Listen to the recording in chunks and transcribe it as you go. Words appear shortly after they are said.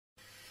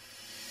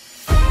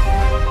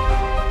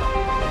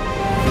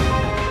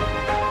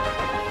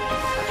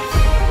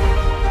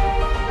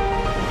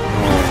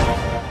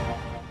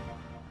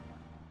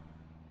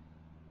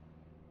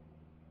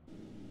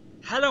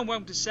and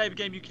welcome to Saber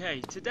Game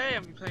UK. Today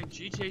I'm playing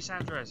GTA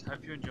San Andreas.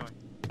 Hope you enjoy.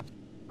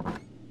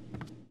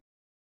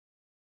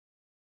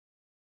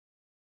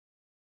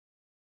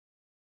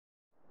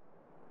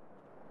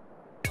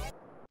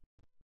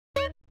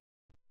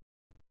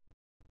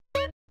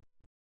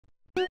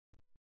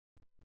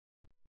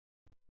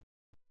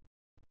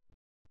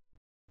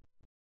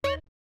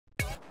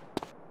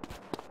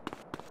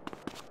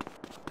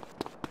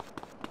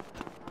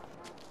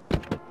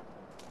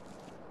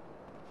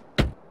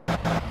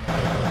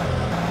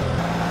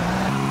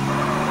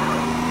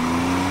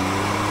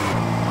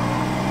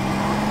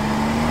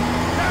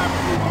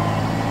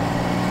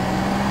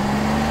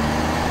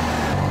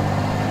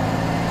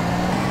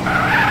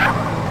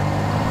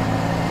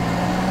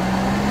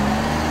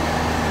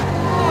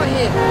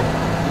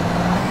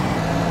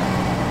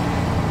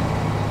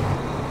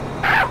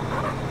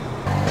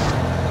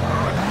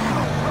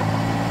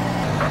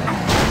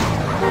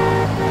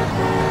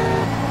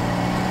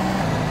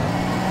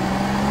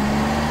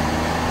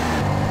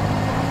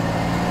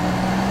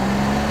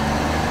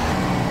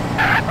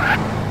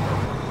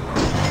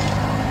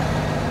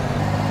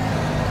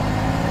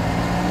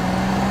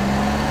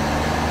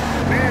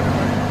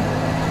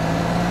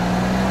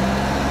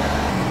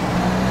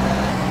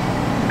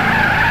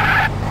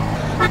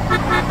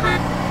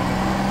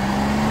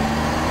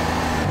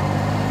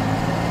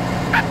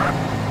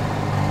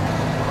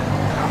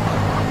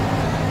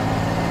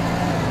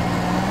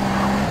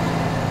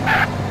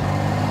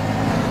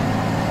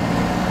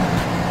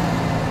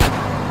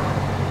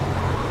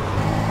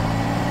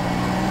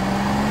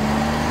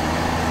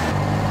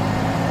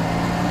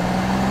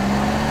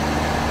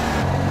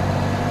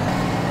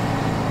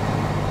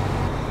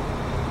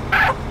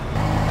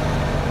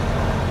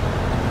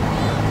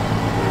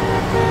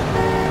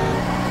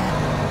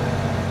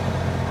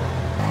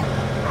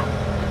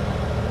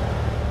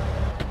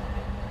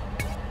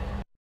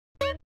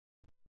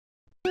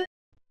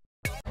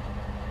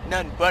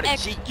 Nothing but a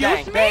G Excuse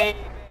gang, me? babe.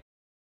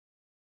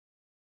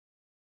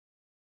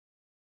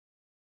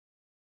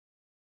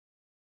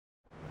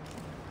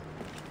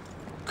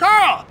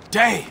 Carl!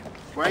 Damn.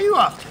 Where are you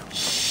off to?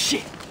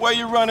 Shit. Where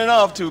you running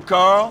off to,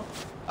 Carl?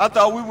 I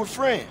thought we were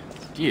friends.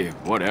 Yeah,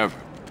 whatever.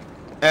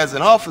 As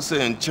an officer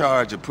in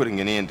charge of putting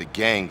an end to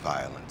gang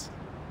violence,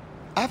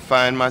 I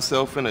find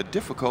myself in a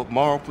difficult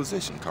moral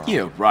position, Carl.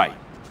 Yeah, right.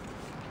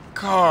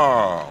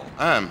 Carl,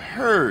 I'm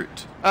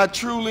hurt. I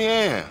truly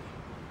am.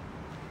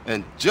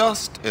 And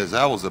just as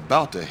I was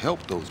about to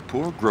help those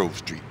poor Grove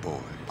Street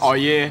boys. Oh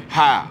yeah?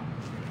 How?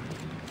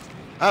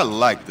 I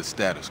like the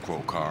status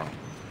quo, Carl.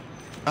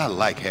 I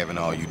like having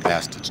all you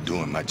bastards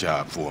doing my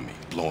job for me,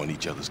 blowing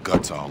each other's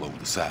guts all over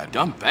the sidewalk.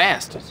 Dumb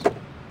bastards.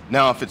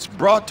 Now, if it's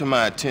brought to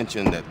my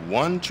attention that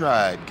one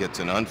tribe gets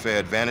an unfair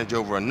advantage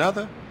over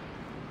another,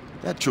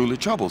 that truly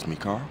troubles me,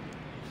 Carl.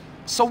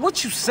 So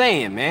what you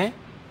saying, man?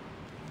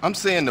 I'm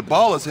saying the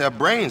ballers have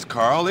brains,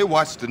 Carl. They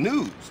watch the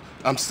news.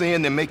 I'm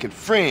saying they're making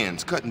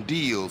friends, cutting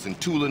deals, and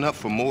tooling up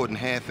for more than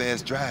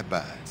half-assed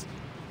drive-bys.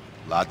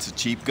 Lots of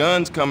cheap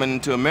guns coming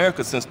into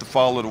America since the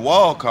fall of the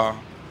wall, Carl.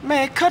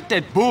 Man, cut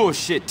that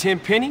bullshit,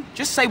 Tenpenny.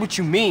 Just say what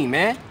you mean,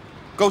 man.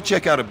 Go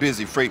check out a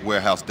busy freight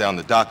warehouse down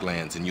the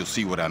docklands and you'll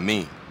see what I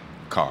mean,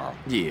 Carl.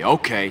 Yeah,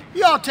 okay.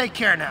 Y'all take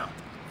care now.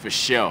 For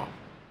sure.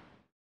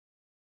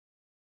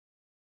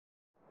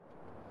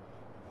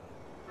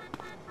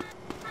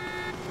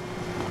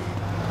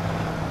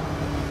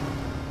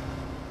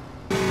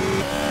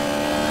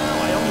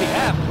 I only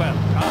have 12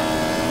 cars.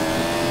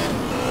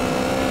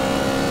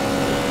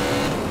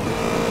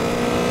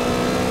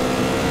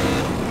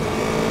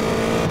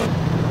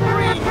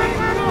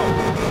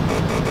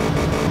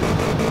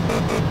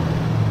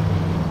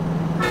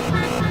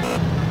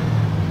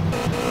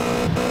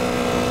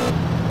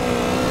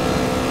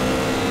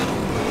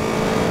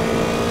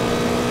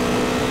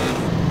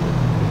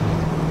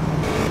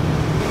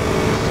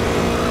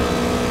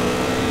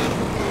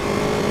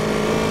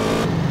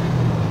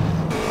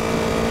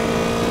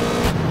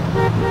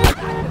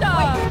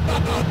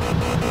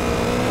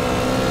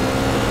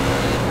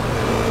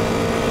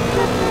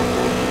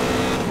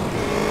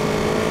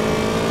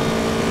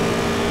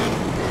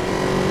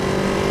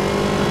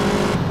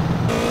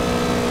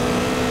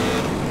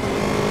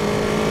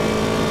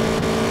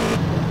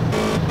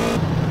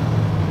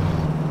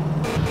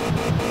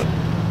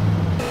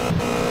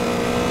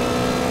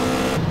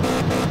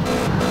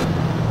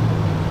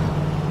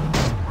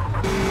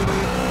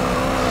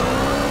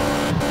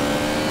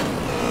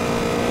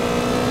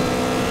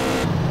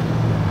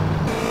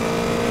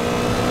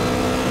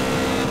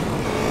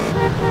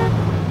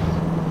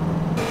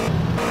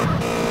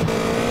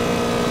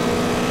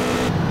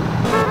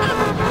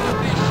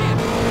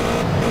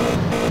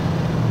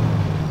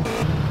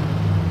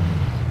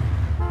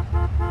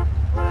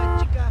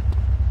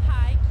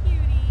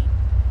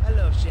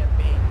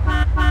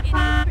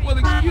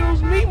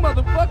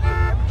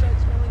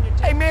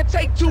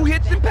 Take 2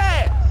 hits and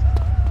pass.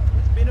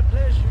 It's been a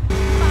pleasure.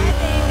 Bye,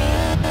 baby.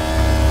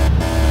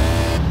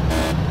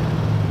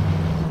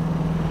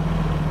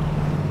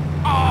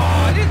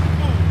 Aw, this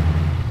fool.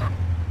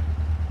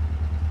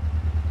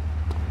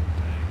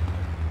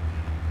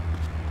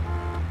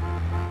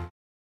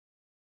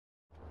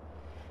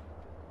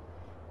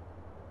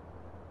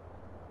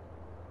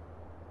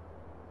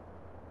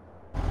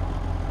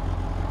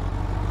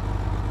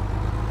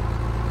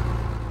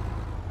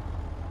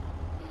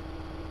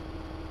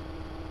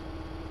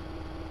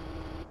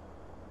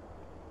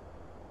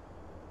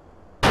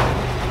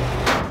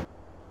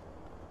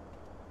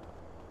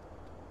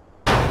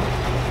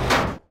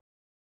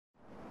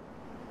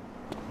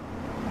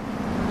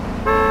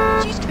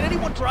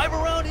 drive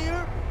around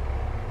here?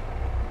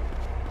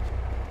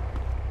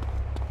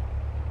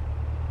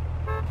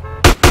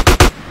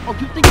 Oh,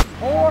 you think you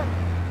whore?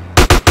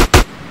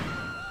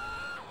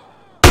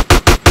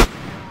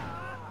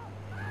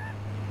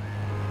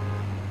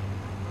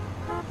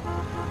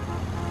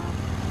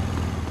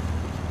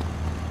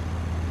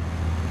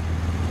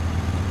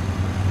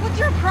 What's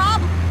your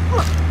problem?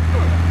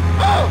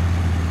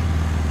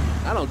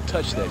 I don't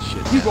touch that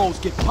shit. You gonna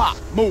get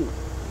popped. Move.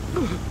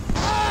 No.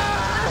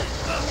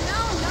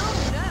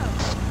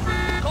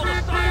 Call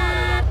the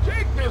stop.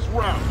 Take this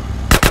round.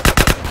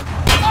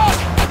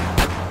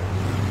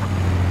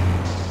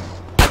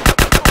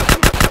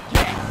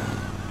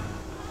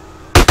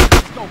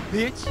 Let's go,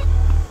 bitch.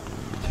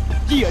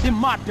 Yeah, them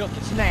my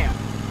duckets now.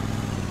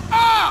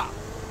 Ah!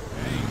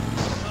 Hey,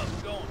 how's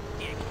it going?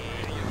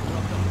 Dickhead, you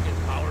roughed up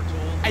against power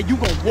tools? Hey, you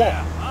gonna walk.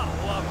 Yeah,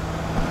 I'll love it.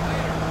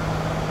 Later.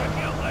 Check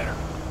you out later.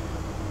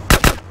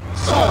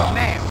 So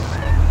now.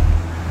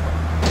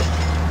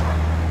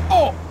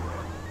 Oh!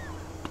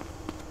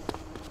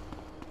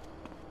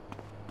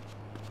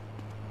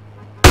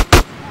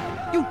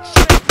 You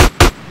tricked.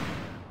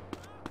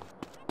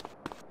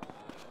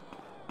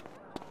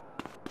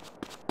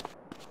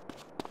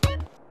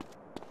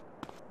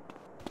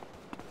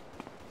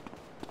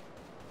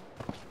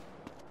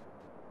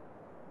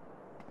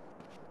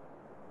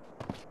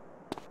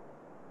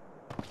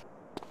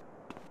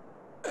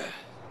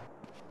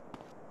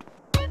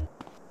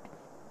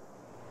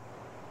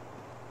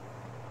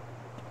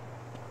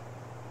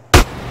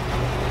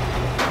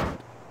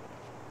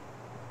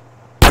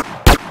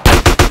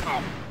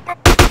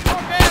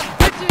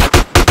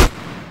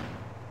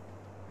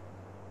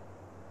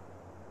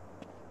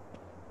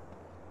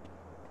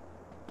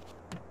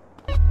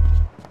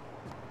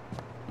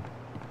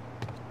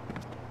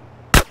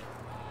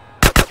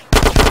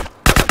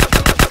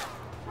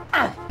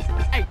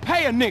 Hey,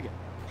 pay a nigga.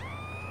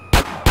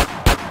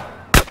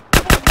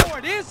 Want more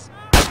of this?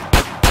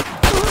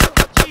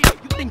 Yeah,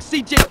 you think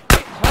CJ a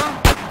bitch, huh?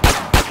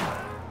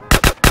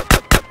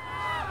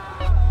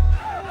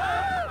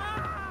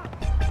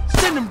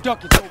 Send them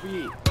duckets over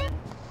here.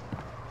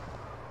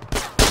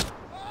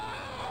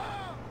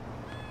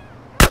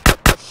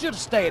 Should've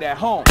stayed at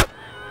home.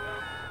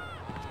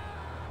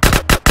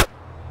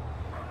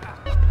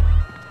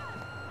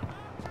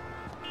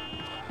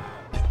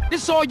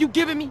 This all you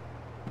giving me?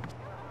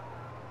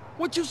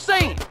 What you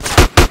saying?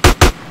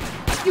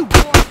 You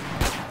boy.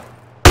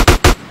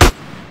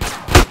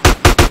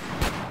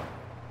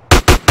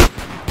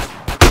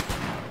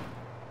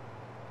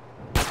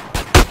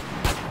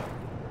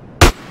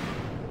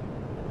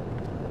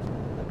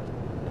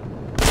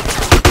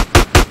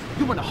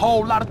 You in a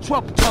whole lot of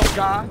trouble, tough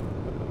guy.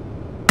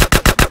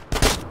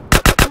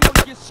 You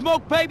wanna get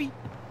smoked, baby?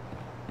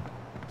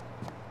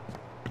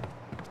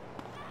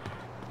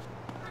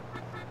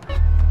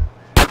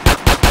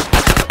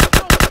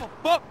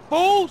 Fuck,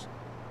 fools!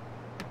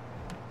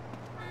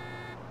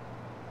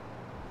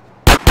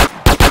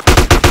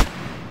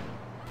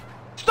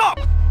 Stop!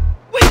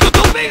 We could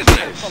do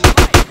business!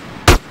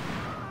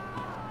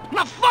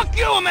 Now fuck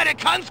you,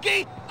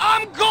 Amerikansky!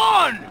 I'm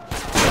gone!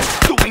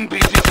 Doing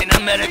business in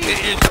America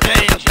is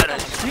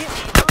dangerous.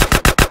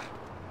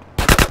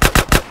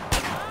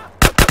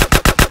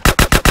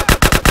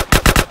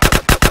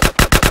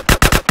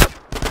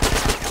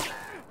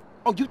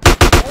 Oh, you think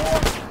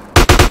whore?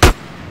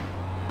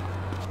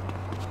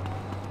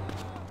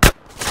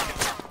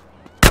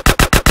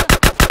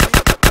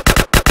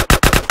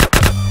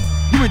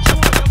 You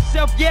enjoying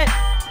yourself yet?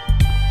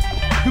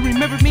 You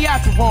remember me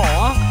after all,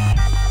 huh?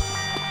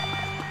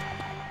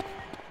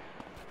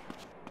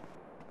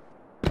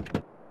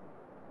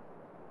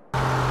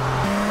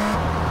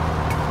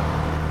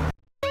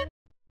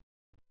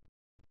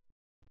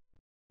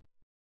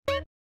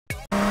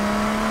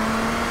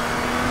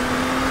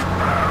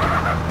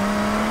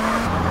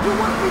 You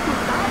want me to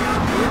die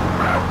out here?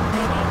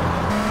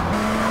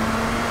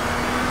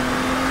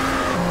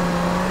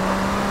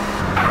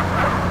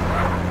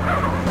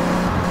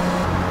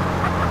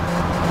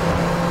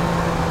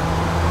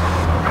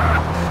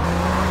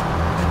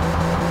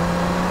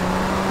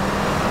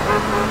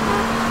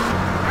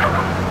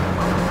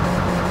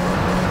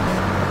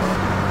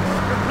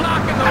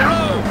 Blocking the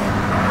road!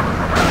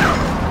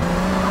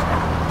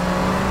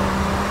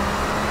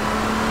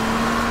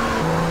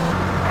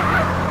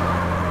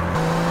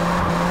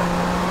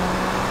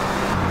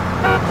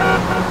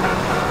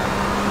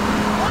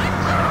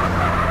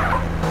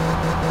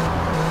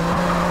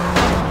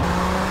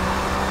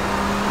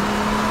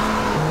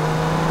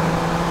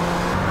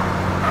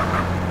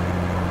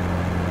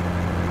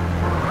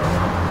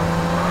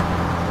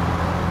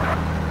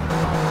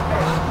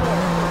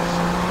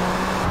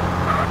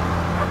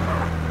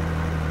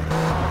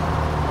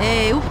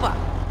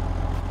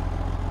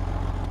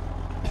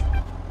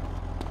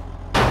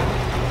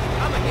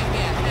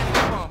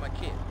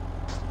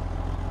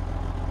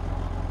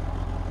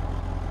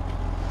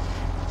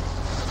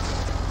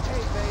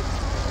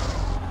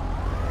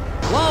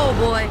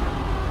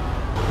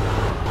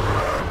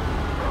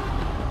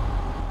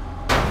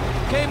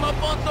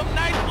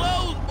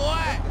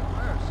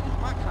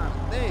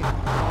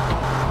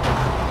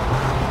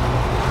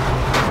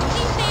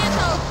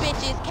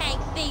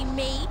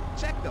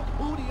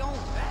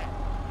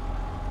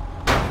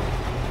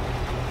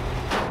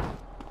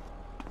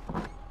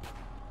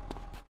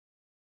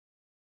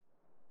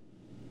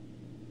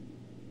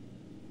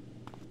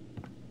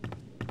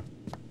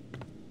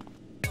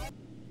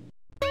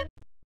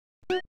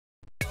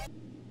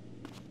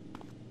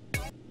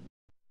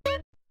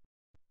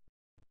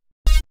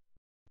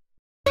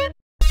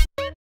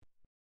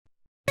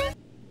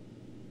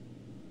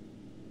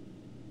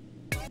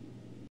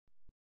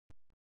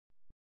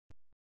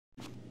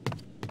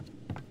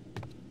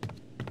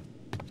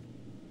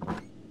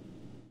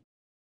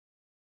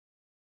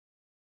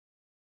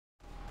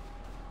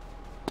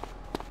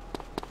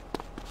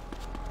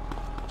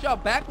 What y'all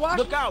backwash?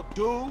 Look out,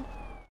 dude.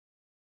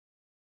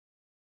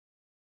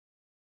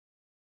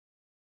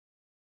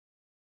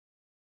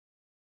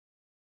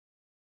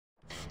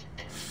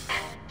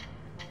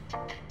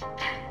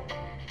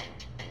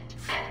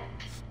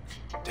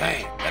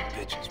 Damn, that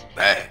bitch is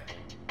bad.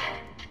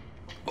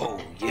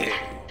 Oh, yeah.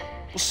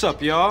 What's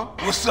up, y'all?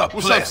 What's up,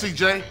 What's player? up,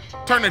 CJ?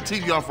 Turn that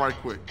TV off right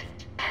quick.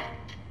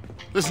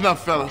 Listen up,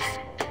 fellas.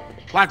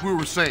 Like we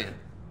were saying,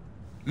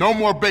 no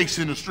more base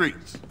in the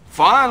streets.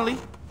 Finally.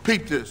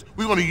 Peep this.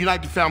 We're gonna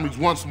unite the families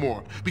once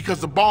more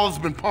because the ball has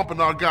been pumping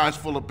our guys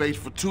full of base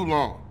for too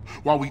long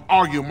while we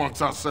argue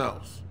amongst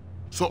ourselves.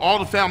 So all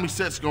the family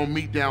sets gonna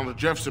meet down at the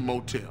Jefferson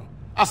Motel.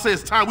 I say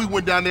it's time we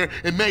went down there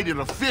and made it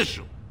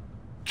official.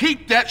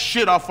 Keep that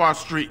shit off our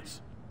streets.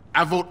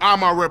 I vote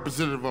I'm our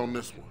representative on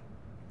this one.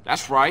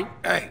 That's right.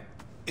 Hey,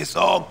 it's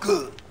all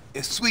good.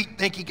 If Sweet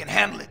think he can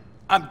handle it,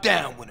 I'm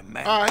down with him,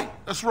 man. All right,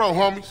 let's roll,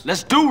 homies.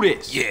 Let's do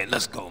this. Yeah,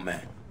 let's go,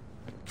 man.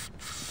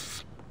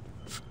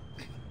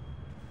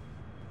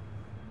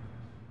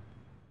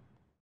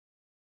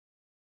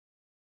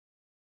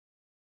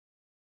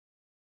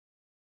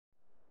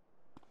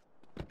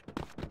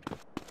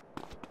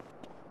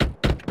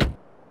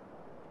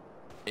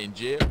 In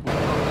jail?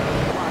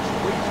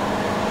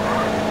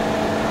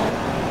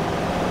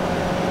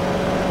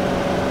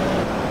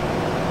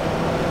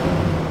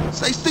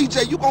 Say,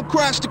 CJ, you gonna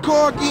crash the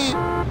car again?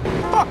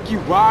 Fuck you,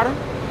 Ryder.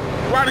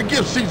 Ryder,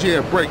 give CJ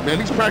a break, man.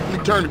 He's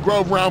practically turned the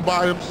Grove around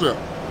by himself.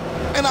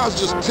 And I was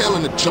just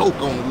telling a joke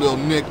on the little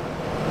nigga.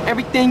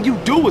 Everything you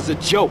do is a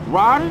joke,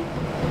 Ryder.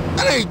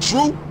 That ain't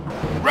true.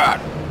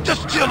 Ryder,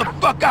 just chill the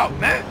fuck out,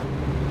 man.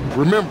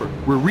 Remember,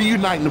 we're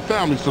reuniting the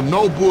family, so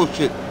no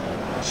bullshit.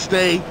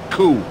 Stay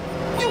cool.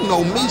 You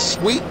know me,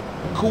 Sweet.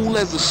 Cool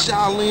as a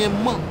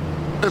Shaolin monk.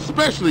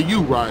 Especially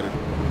you, Ryder.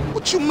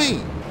 What you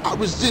mean? I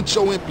resent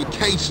your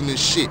implication and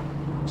shit.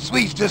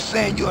 Sweet's just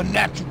saying you're a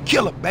natural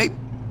killer, baby.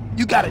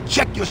 You gotta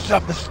check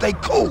yourself and stay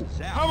cool.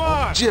 Come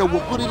on! Jill,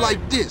 we'll put it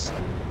like this.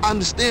 I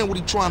understand what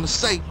he's trying to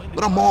say,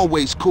 but I'm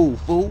always cool,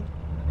 fool.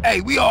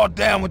 Hey, we all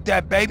down with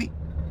that, baby.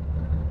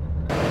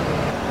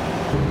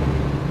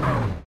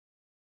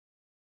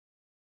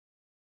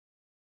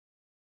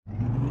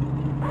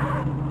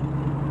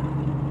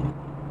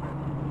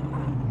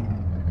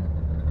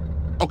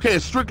 Okay,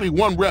 it's strictly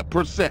 1 rep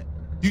per set.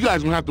 You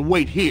guys gonna have to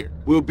wait here.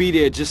 We'll be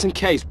there just in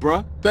case,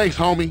 bruh. Thanks,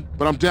 homie,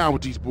 but I'm down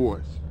with these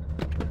boys.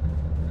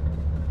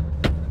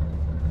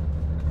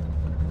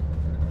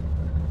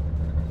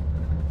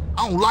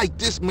 I don't like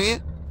this,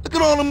 man. Look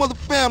at all them other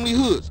family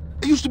hoods.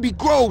 They used to be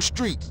Grove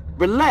Streets.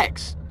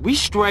 Relax. We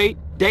straight,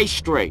 they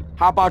straight.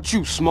 How about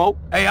you, Smoke?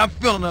 Hey, I'm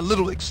feeling a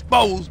little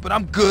exposed, but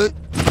I'm good.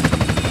 This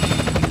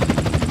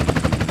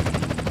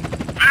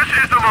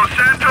is the Los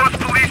Santos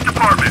Police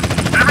Department.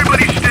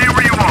 Everybody stay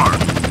where you are.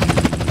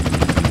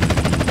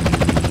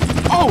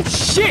 Oh,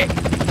 shit!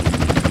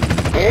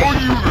 All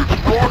units,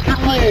 rock and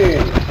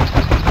roll.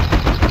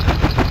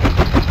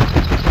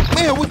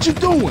 Man, what you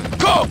doing?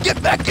 Go,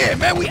 get back in,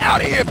 man. We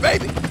out of here,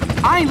 baby.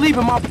 I ain't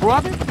leaving my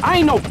brother. I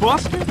ain't no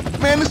buster.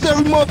 Man, it's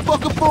every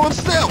motherfucker for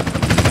himself.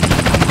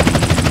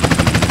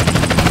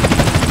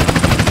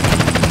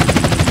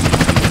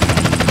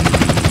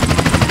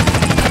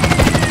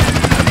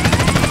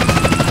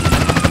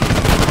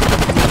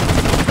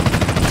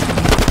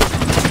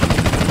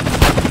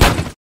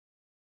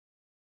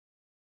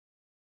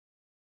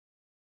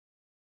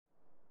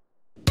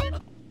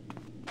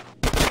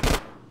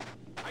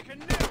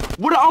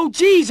 Where the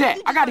OGs at?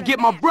 I gotta get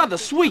my brother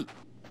Sweet.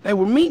 They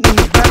were meeting in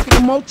the back of the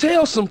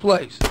motel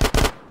someplace.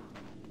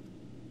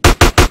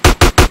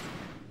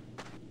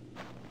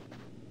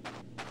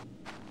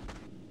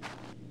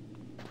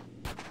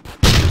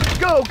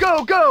 Go,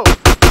 go, go!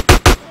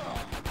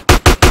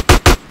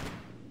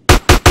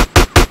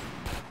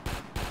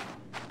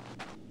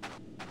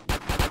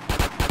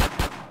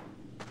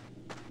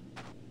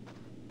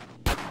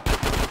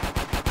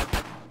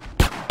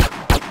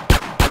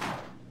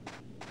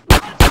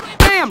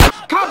 Damn,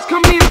 cops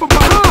coming in from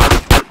behind.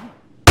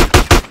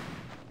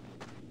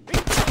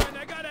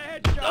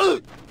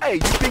 Hey, you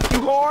think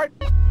you hard?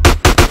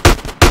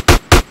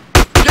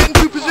 Get into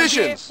Oh, yeah.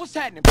 positions. What's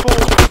happening, fool?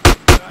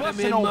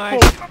 Bustin' on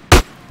Mike. fool.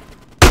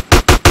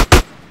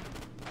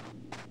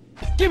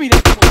 Give me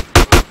that fool.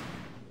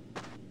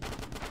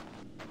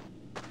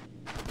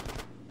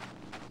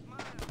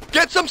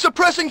 Get some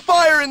suppressing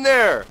fire in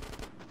there.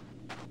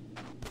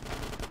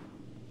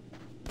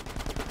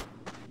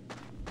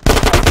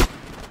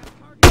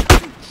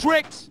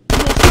 Tricks. You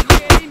want some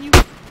lead in you?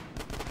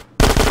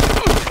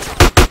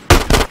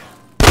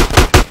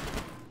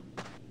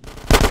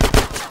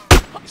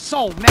 It's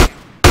on now.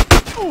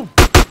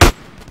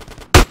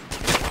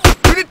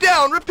 Unit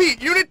down,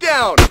 repeat, unit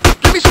down.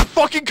 Give me some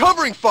fucking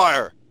covering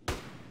fire.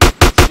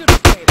 Should've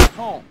stayed at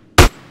home.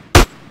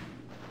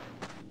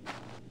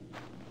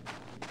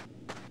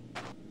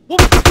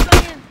 What was you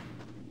saying?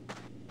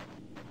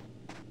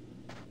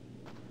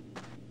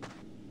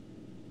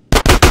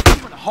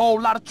 You in a whole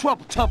lot of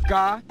trouble, tough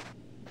guy.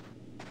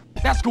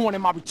 That's going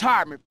in my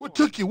retirement. What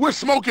took you? We're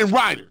smoking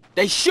Ryder.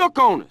 They shook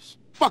on us.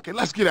 Fuck it,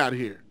 let's get out of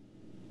here.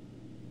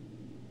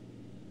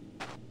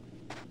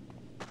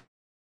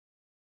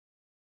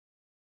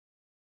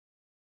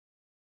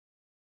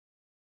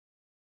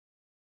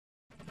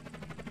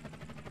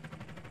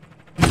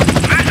 This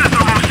is the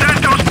Los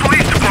Santos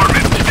Police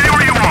Department. Stay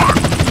where you are.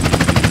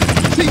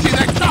 CJ,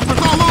 that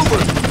chopper's all over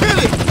us. Hit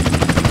it!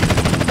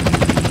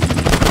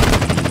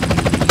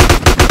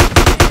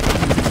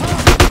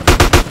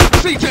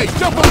 CJ,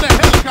 jump on that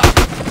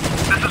helicopter!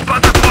 This is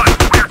Buzzard 1.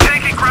 We are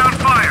taking ground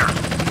fire.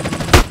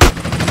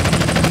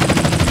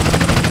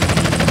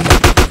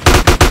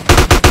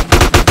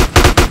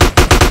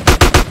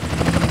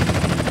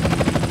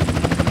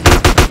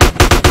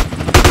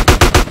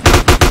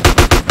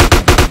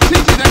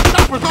 CJ, that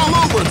chopper's all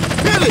over us.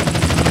 Hit it!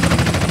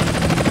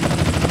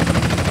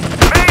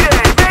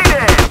 Mayday!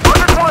 Mayday!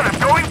 Buzzard 1 is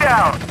going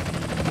down.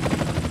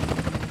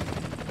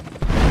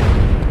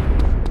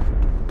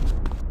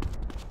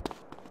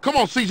 Come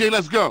on, CJ,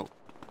 let's go.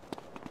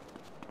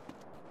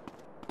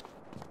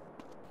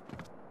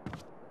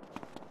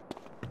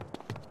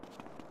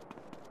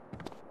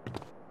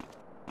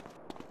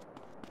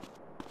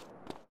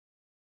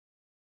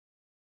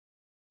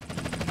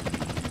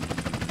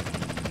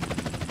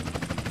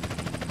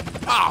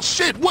 Oh,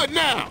 shit, what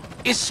now?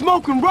 It's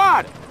Smoke and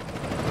Ryder.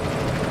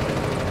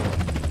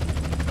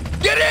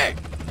 Get in!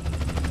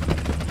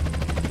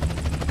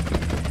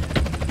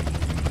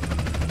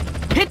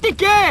 Hit the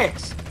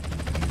gas.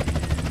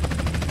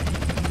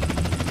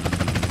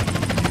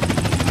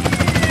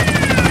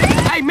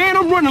 Hey, man,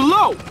 I'm running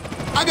low.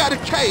 I got a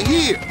K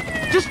here.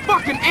 This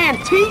fucking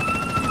antique.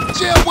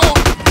 Yeah, well,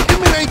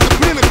 Emmett ain't the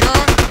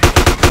Pentagon.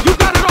 You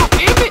got it off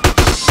Emmett?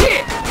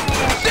 Shit.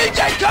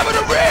 CJ, cover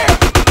the rear!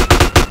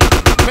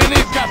 Man,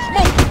 they've got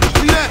smoke. You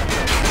see that?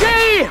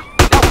 Damn,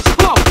 that was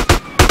close.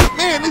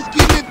 Man, it's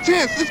getting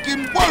intense. It's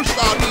getting worse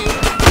out here.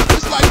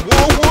 It's like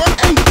World War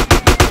VIII.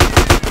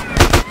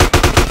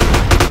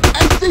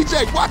 Hey,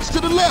 CJ, watch to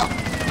the left.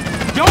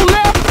 Your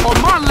left or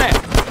my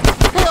left?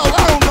 Hell,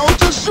 I don't know.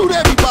 Just shoot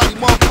everybody,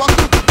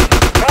 motherfucker.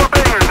 More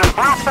bangers in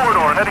Blue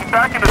Corridor heading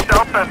back into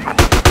South Central.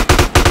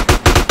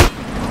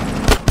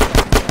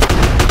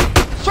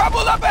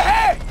 Trouble up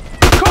ahead!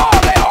 Call,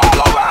 they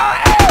all over our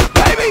ass,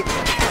 baby!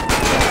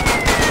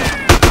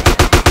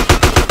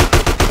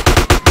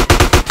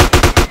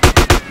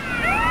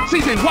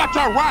 CJ, watch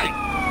our right.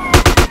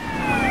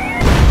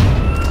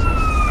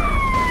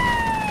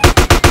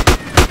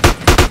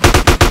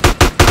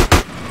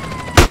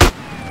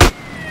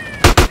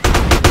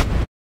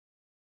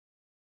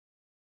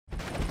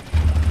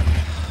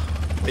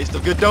 Taste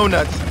of good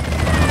donuts.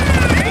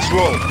 Let's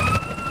roll.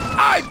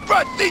 Eyes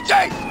front,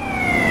 CJ!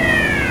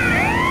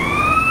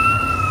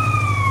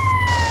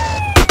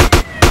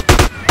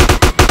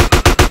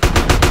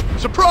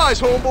 Surprise,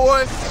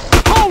 homeboy.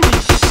 Holy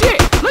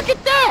shit, look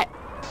at that.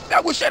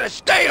 Now we should have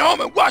stayed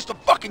home and watched the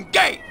fucking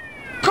game.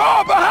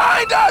 Car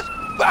behind us!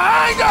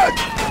 Behind us!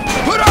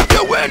 Put up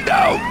your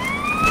window!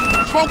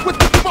 Smoke, what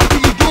the fuck are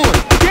you doing?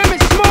 Damn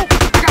it, Smoke,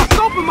 I got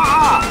soap in my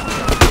eye.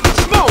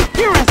 Smoke,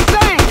 you're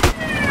insane.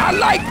 I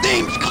like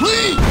things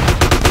clean!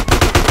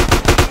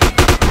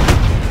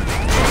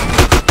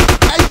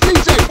 Hey,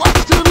 CJ, watch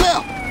to the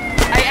left.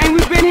 Hey, ain't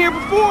we been here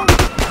before?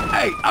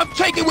 Hey, I'm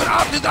taking what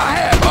options I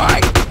have,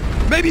 alright?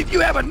 Maybe if you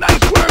have a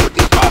nice word with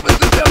these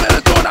officers, they'll let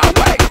us on our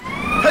way.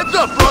 Heads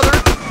up, brother.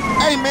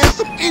 Hey, man,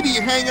 some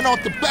idiot hanging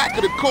off the back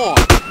of the car.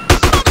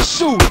 Somebody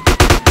shoot him.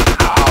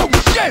 Oh,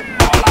 shit!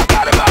 All I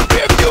got in my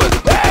rear view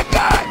is bad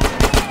guys!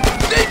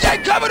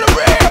 CJ, cover the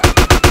rear!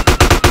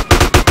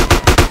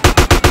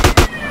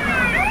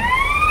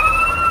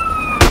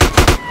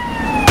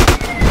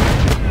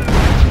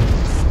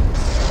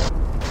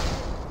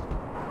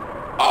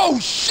 Oh,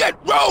 shit!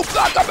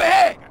 Roadblock up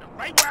ahead!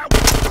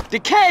 The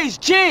K's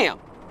jammed.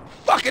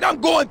 Fuck it,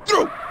 I'm going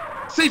through!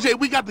 CJ,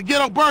 we got the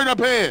ghetto bird up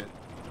here.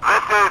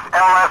 This is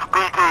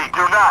LSPD.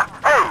 Do not.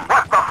 Hey,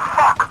 what the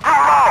fuck? Too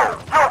low.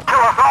 You'll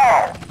kill us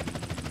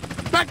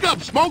all. Back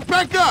up, Smoke,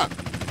 back up.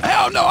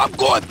 Hell no, I'm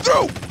going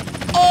through!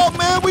 Oh,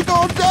 man, we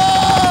gonna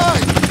die.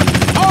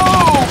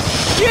 Oh,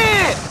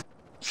 shit.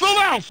 Slow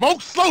down,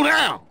 Smoke, slow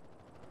down.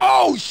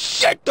 Oh,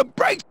 shit! The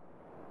brakes!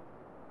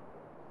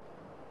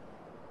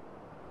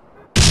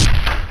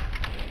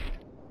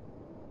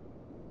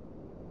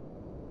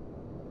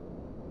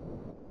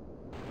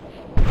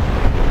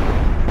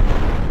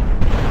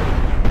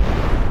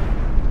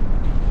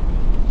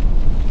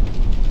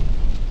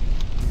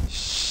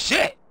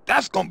 Shit!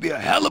 That's gonna be a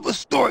hell of a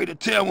story to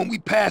tell when we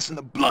passing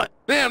the blunt.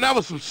 Damn, that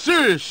was some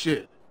serious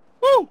shit.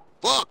 Woo!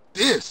 Fuck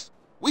this.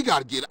 We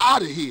gotta get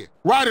out of here.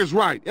 Ryder's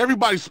right.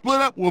 Everybody split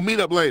up. We'll meet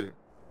up later.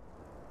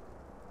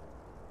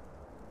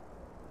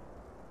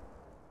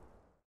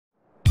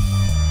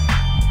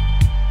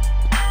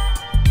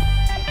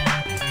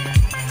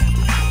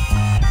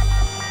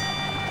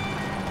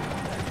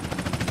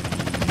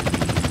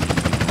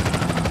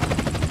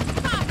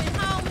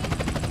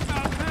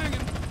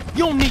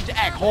 You don't need to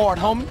act hard,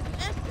 homie.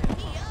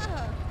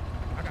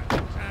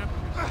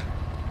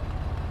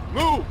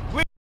 Move,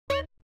 please.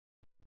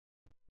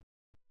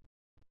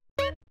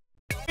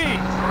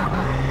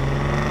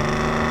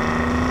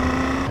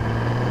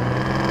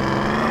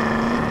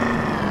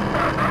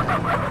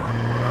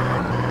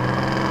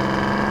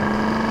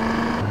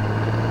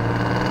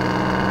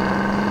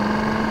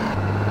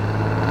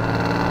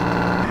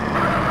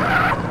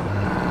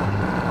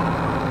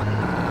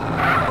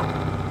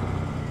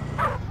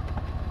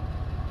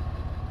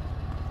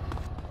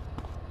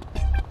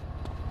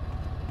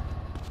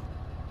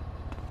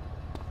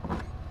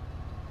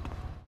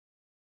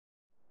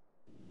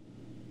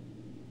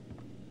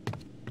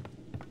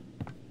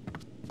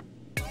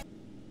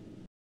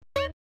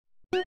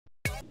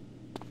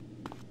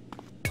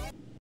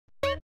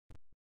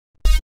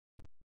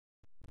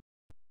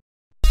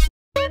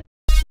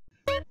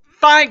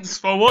 Thanks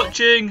for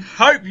watching.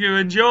 Hope you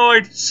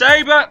enjoyed.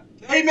 Saber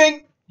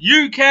Gaming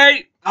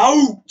UK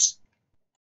out.